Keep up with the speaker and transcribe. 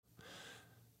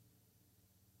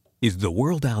Is the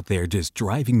world out there just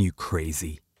driving you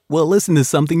crazy? Well, listen to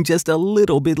something just a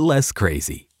little bit less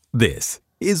crazy. This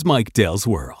is Mike Dell's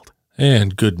World.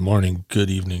 And good morning,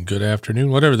 good evening, good afternoon,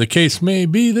 whatever the case may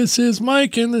be. This is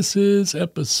Mike, and this is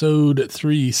episode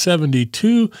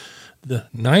 372, the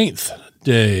 9th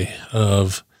day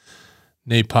of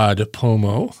Napod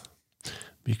Pomo,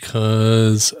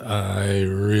 because I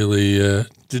really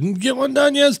didn't get one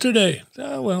done yesterday.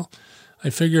 I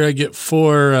figure I get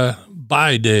 4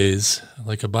 bye days,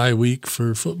 like a bye week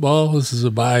for football. This is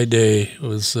a bye day. It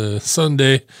was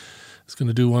Sunday. I was going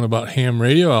to do one about ham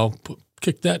radio. I'll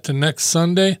kick that to next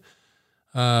Sunday.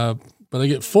 But I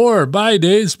get 4 bye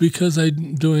days because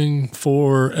I'm doing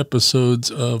 4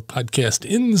 episodes of Podcast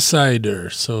Insider.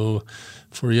 So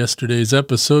for yesterday's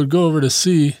episode, go over to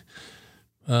see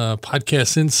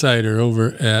Podcast Insider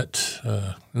over at,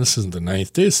 this isn't the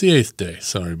 9th day, it's the 8th day.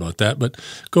 Sorry about that. But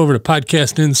go over to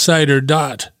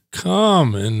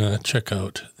podcastinsider.com and check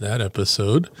out that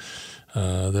episode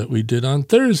that we did on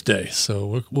Thursday.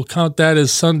 So we'll count that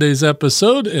as Sunday's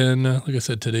episode. And like I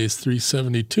said, today's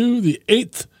 372, the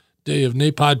 8th day of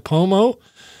Napod Pomo.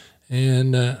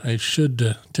 And I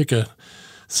should take a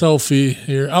selfie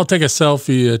here. I'll take a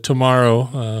selfie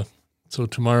tomorrow. So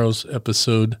tomorrow's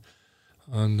episode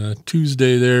on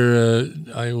Tuesday there,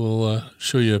 I will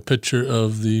show you a picture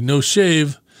of the No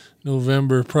Shave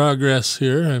November progress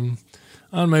here. I'm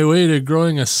on my way to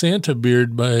growing a Santa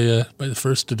beard by the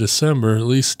 1st of December, at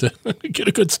least to get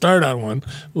a good start on one.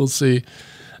 We'll see.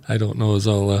 I don't know as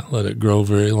I'll let it grow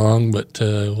very long, but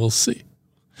we'll see.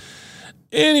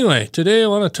 Anyway, today I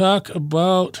want to talk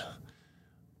about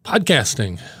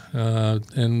podcasting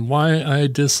and why I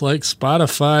dislike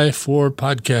Spotify for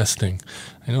podcasting.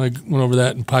 I know I went over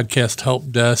that in Podcast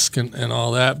Help Desk and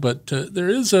all that, but there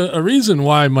is a reason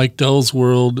why Mike Dell's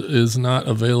World is not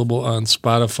available on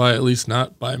Spotify, at least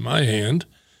not by my hand.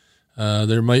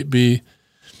 There might be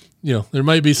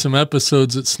some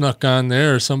episodes that snuck on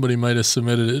there, or somebody might have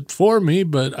submitted it for me,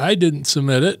 but I didn't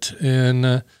submit it,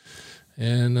 and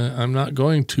I'm not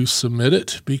going to submit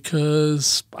it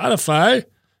because Spotify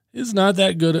is not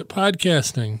that good at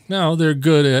podcasting. Now, they're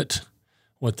good at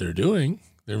what they're doing.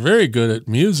 They're very good at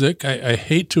music. I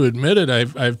hate to admit it.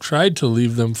 I've tried to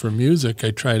leave them for music.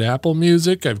 I tried Apple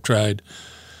Music. I've tried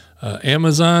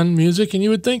Amazon Music, and you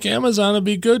would think Amazon would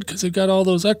be good because they've got all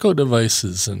those Echo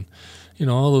devices and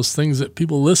all those things that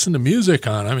people listen to music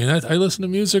on. I mean, I listen to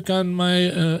music on my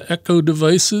Echo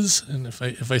devices, and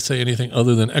if I say anything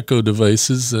other than Echo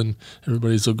devices, then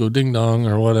everybody's will go ding dong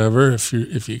or whatever. If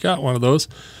you got one of those.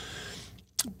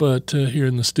 But here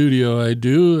in the studio I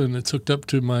do, and it's hooked up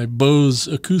to my Bose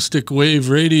acoustic wave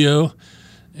radio,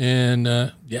 and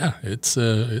it's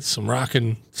some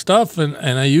rocking stuff, and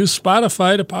I use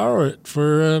Spotify to power it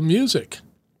for music.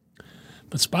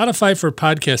 But Spotify for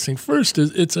podcasting, first,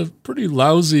 it's a pretty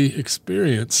lousy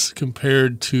experience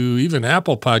compared to even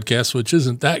Apple Podcasts, which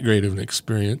isn't that great of an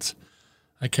experience.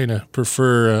 I kind of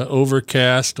prefer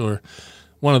Overcast or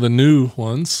one of the new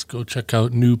ones. Go check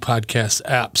out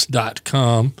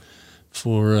newpodcastapps.com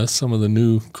for some of the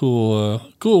new cool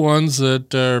ones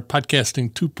that are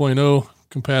Podcasting 2.0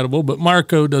 compatible. But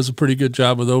Marco does a pretty good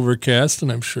job with Overcast,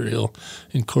 and I'm sure he'll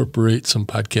incorporate some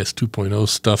Podcast 2.0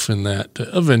 stuff in that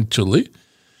eventually.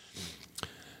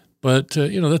 But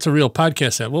that's a real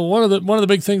podcast app. Well, one of the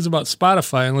big things about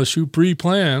Spotify, unless you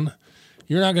pre-plan,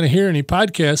 you're not going to hear any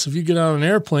podcasts if you get on an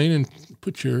airplane and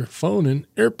put your phone in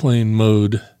airplane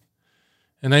mode.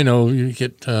 And I know you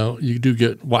do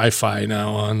get Wi-Fi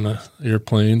now on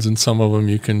airplanes, and some of them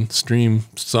you can stream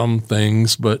some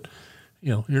things, but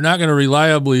you're not going to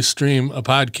reliably stream a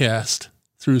podcast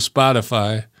through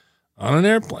Spotify on an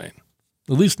airplane.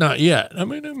 At least not yet. I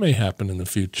mean, it may happen in the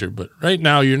future, but right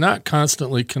now you're not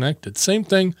constantly connected. Same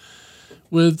thing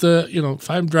with if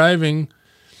I'm driving.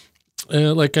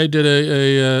 Like I did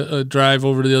a drive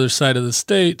over to the other side of the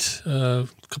state a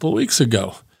couple of weeks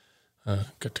ago.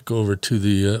 Got to go over to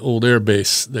the old air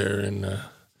base there in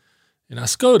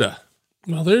Oscoda.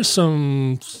 Well, there's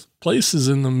some places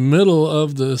in the middle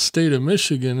of the state of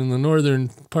Michigan, in the northern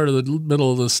part of the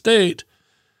middle of the state,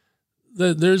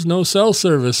 that there's no cell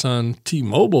service on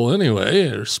T-Mobile anyway,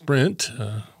 or Sprint,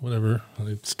 whatever.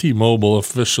 It's T-Mobile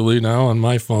officially now on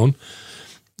my phone.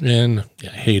 And I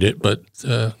hate it, but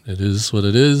it is what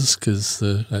it is because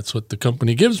that's what the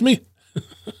company gives me.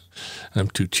 I'm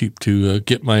too cheap to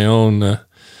get my own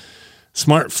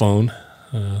smartphone,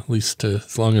 at least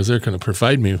as long as they're going to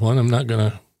provide me one. I'm not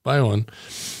going to buy one.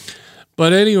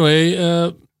 But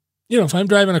anyway, if I'm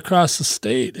driving across the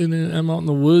state and I'm out in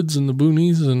the woods and the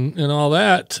boonies and all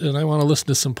that, and I want to listen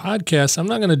to some podcasts, I'm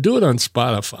not going to do it on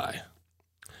Spotify.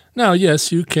 Now,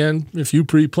 yes, you can, if you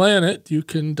pre-plan it, you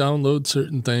can download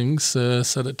certain things,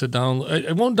 set it to download.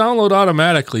 It won't download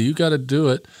automatically. You got to do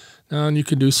it. And you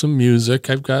can do some music.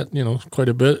 I've got, quite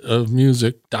a bit of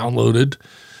music downloaded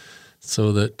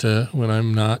so that when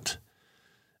I'm not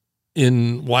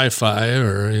in Wi-Fi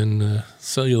or in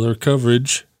cellular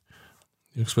coverage,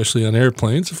 especially on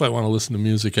airplanes, if I want to listen to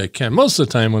music, I can. Most of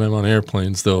the time when I'm on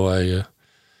airplanes, though,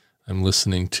 I'm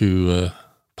listening to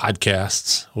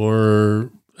podcasts,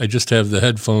 or I just have the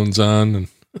headphones on and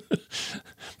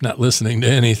not listening to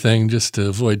anything just to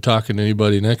avoid talking to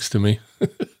anybody next to me.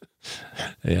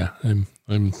 Yeah, I'm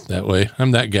that way.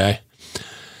 I'm that guy.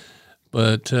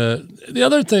 But the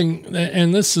other thing,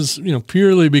 and this is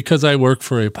purely because I work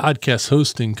for a podcast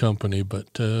hosting company,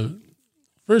 but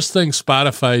first thing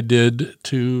Spotify did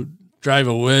to drive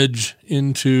a wedge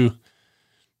into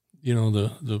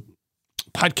the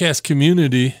podcast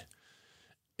community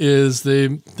is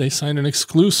they signed an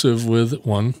exclusive with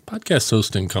one podcast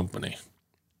hosting company.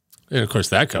 And of course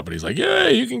that company's like,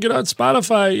 yay, you can get on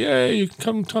Spotify. Yay, you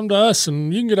can come to us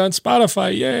and you can get on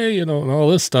Spotify. Yay, and all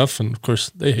this stuff. And of course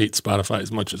they hate Spotify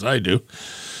as much as I do,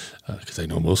 because I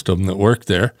know most of them that work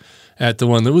there. At the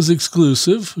one that was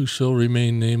exclusive, who shall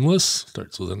remain nameless,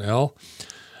 starts with an L.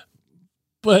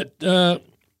 But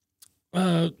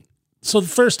so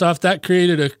first off, that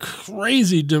created a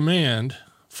crazy demand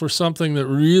for something that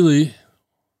really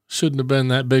shouldn't have been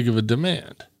that big of a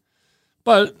demand.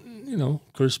 But,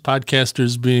 of course,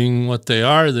 podcasters being what they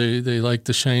are, they like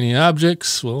the shiny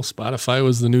objects. Well, Spotify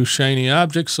was the new shiny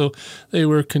object, so they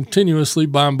were continuously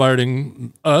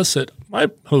bombarding us at my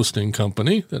hosting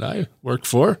company that I worked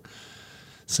for,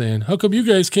 saying, how come you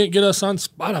guys can't get us on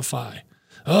Spotify?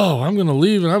 Oh, I'm going to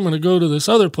leave and I'm going to go to this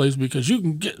other place because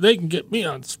they can get me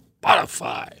on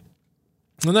Spotify.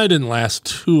 And that didn't last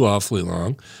too awfully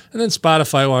long. And then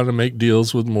Spotify wanted to make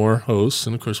deals with more hosts,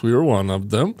 and of course we were one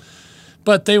of them.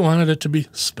 But they wanted it to be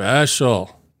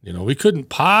special. We couldn't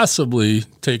possibly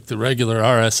take the regular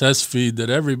RSS feed that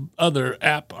every other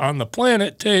app on the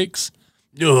planet takes.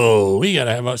 No, we got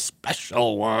to have a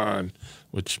special one,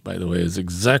 which, by the way, is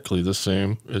exactly the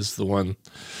same as the one.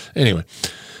 Anyway,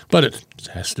 but it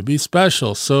has to be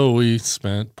special. So we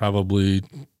spent probably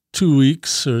 2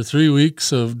 weeks or 3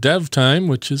 weeks of dev time,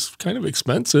 which is kind of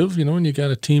expensive, when you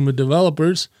got a team of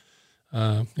developers.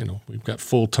 We've got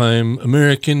full-time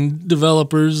American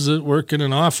developers that work in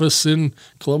an office in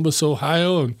Columbus,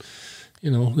 Ohio, and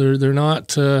they're not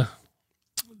the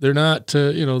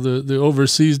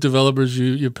overseas developers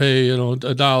you pay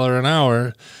 $1 an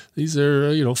hour. These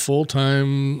are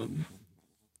full-time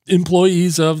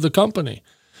employees of the company.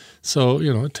 So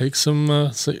it takes some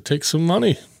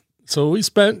money. So we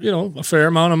spent a fair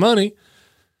amount of money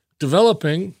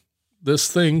developing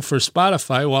this thing for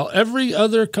Spotify, while every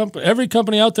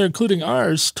company out there, including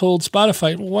ours, told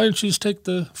Spotify, well, why don't you just take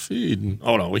the feed? And,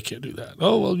 oh, no, we can't do that.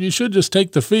 Oh, well, you should just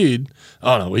take the feed.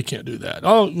 Oh, no, we can't do that.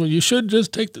 Oh, well, you should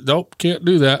just take nope, can't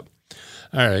do that.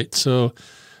 All right. So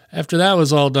after that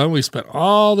was all done, we spent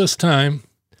all this time,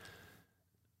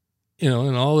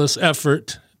 and all this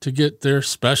effort to get their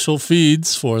special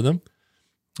feeds for them.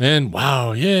 And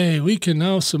wow, yay, we can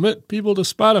now submit people to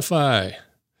Spotify.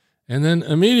 And then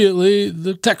immediately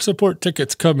the tech support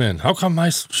tickets come in. How come my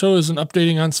show isn't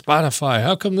updating on Spotify?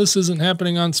 How come this isn't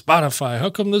happening on Spotify? How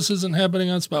come this isn't happening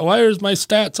on Spotify? Why is my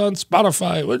stats on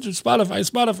Spotify? What's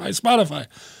Spotify?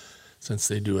 Since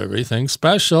they do everything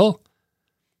special,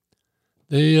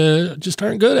 they just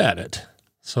aren't good at it.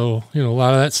 So, a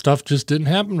lot of that stuff just didn't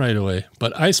happen right away.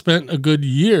 But I spent a good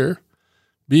year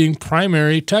being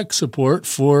primary tech support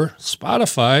for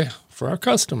Spotify for our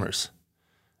customers.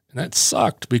 And that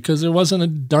sucked because there wasn't a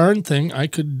darn thing I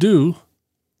could do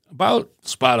about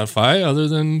Spotify other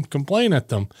than complain at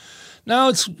them. Now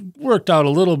it's worked out a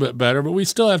little bit better, but we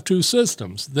still have two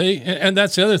systems. And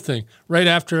that's the other thing. Right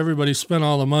after everybody spent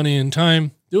all the money and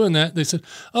time doing that, they said,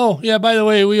 oh, yeah, by the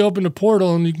way, we opened a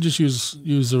portal and you can just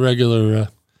use the regular,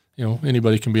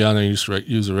 anybody can be on there and just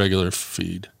use a regular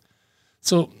feed.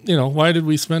 So, why did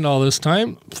we spend all this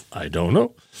time? I don't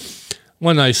know.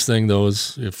 One nice thing, though,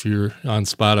 is if you're on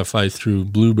Spotify through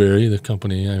Blueberry, the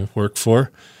company I work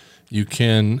for, you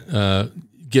can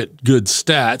get good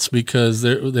stats because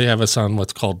they have us on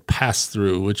what's called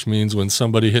pass-through, which means when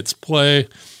somebody hits play,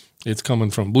 it's coming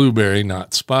from Blueberry,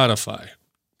 not Spotify.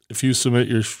 If you submit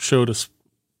your show to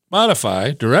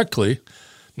Spotify directly,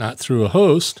 not through a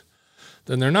host,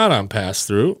 then they're not on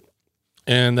pass-through.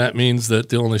 And that means that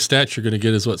the only stats you're going to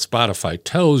get is what Spotify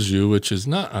tells you, which is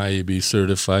not IAB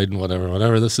certified and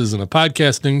whatever. This isn't a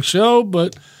podcasting show,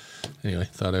 but anyway,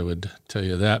 thought I would tell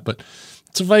you that. But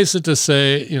suffice it to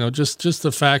say, just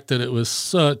the fact that it was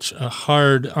such a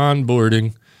hard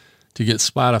onboarding to get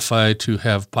Spotify to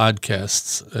have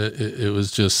podcasts, it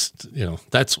was just,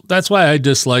 that's why I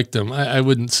disliked them. I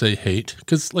wouldn't say hate,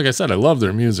 because like I said, I love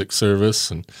their music service,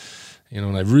 and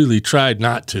and I really tried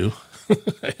not to.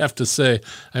 I have to say,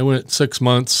 I went 6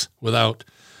 months without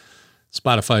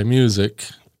Spotify Music,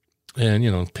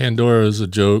 and Pandora is a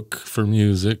joke for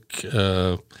music.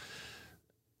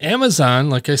 Amazon,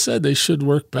 like I said, they should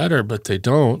work better, but they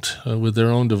don't with their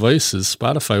own devices.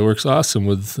 Spotify works awesome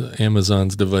with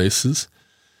Amazon's devices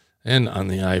and on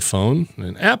the iPhone.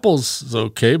 And Apple's is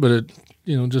okay, but it,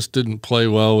 just didn't play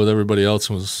well with everybody else.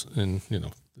 It's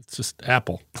just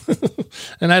Apple.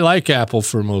 And I like Apple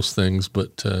for most things,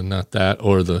 but not that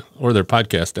or their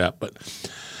podcast app. But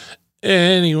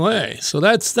anyway, so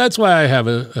that's why I have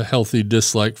a healthy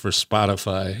dislike for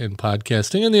Spotify and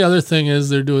podcasting. And the other thing is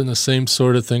they're doing the same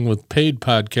sort of thing with paid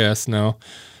podcasts now.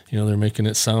 They're making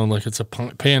it sound like it's a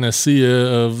panacea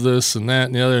of this and that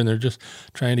and the other, and they're just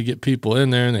trying to get people in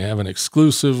there, and they have an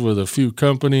exclusive with a few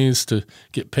companies to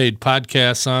get paid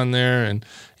podcasts on there, and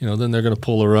then they're going to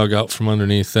pull the rug out from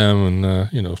underneath them,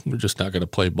 and we're just not going to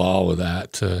play ball with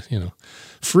that.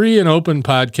 Free and open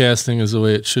podcasting is the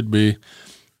way it should be.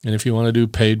 And if you want to do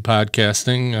paid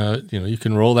podcasting, you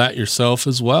can roll that yourself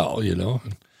as well,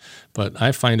 But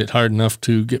I find it hard enough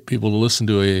to get people to listen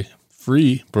to a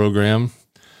free program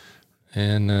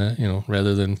and,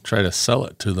 rather than try to sell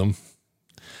it to them.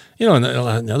 And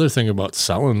the other thing about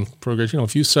selling programs,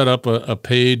 if you set up a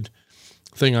paid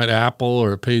thing at Apple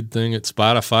or a paid thing at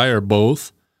Spotify or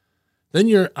both, then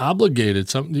you're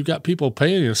obligated. You've got people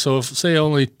paying you. So if, say,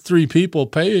 only 3 people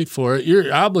pay for it,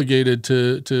 you're obligated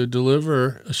to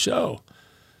deliver a show.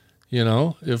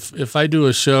 If I do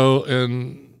a show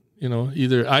and,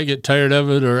 either I get tired of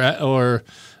it or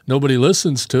nobody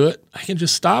listens to it, I can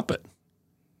just stop it.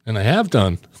 And I have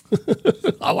done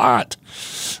a lot,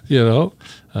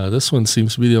 This one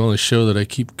seems to be the only show that I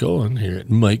keep going here at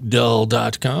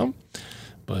MikeDell.com.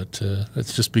 But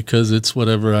that's just because it's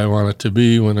whatever I want it to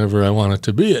be whenever I want it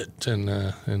to be it.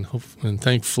 And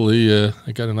thankfully,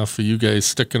 I got enough of you guys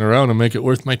sticking around to make it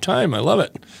worth my time. I love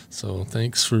it. So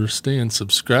thanks for staying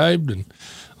subscribed and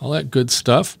all that good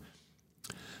stuff.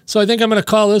 So I think I'm going to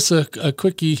call this a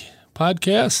quickie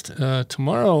podcast.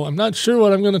 Tomorrow, I'm not sure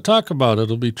what I'm going to talk about.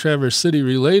 It'll be Traverse City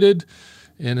related.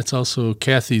 And it's also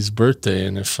Kathy's birthday,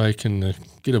 and if I can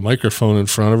get a microphone in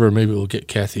front of her, maybe we'll get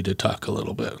Kathy to talk a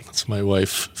little bit. That's my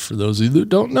wife, for those of you that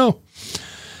don't know.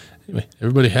 Anyway,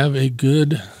 everybody have a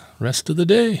good rest of the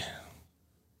day.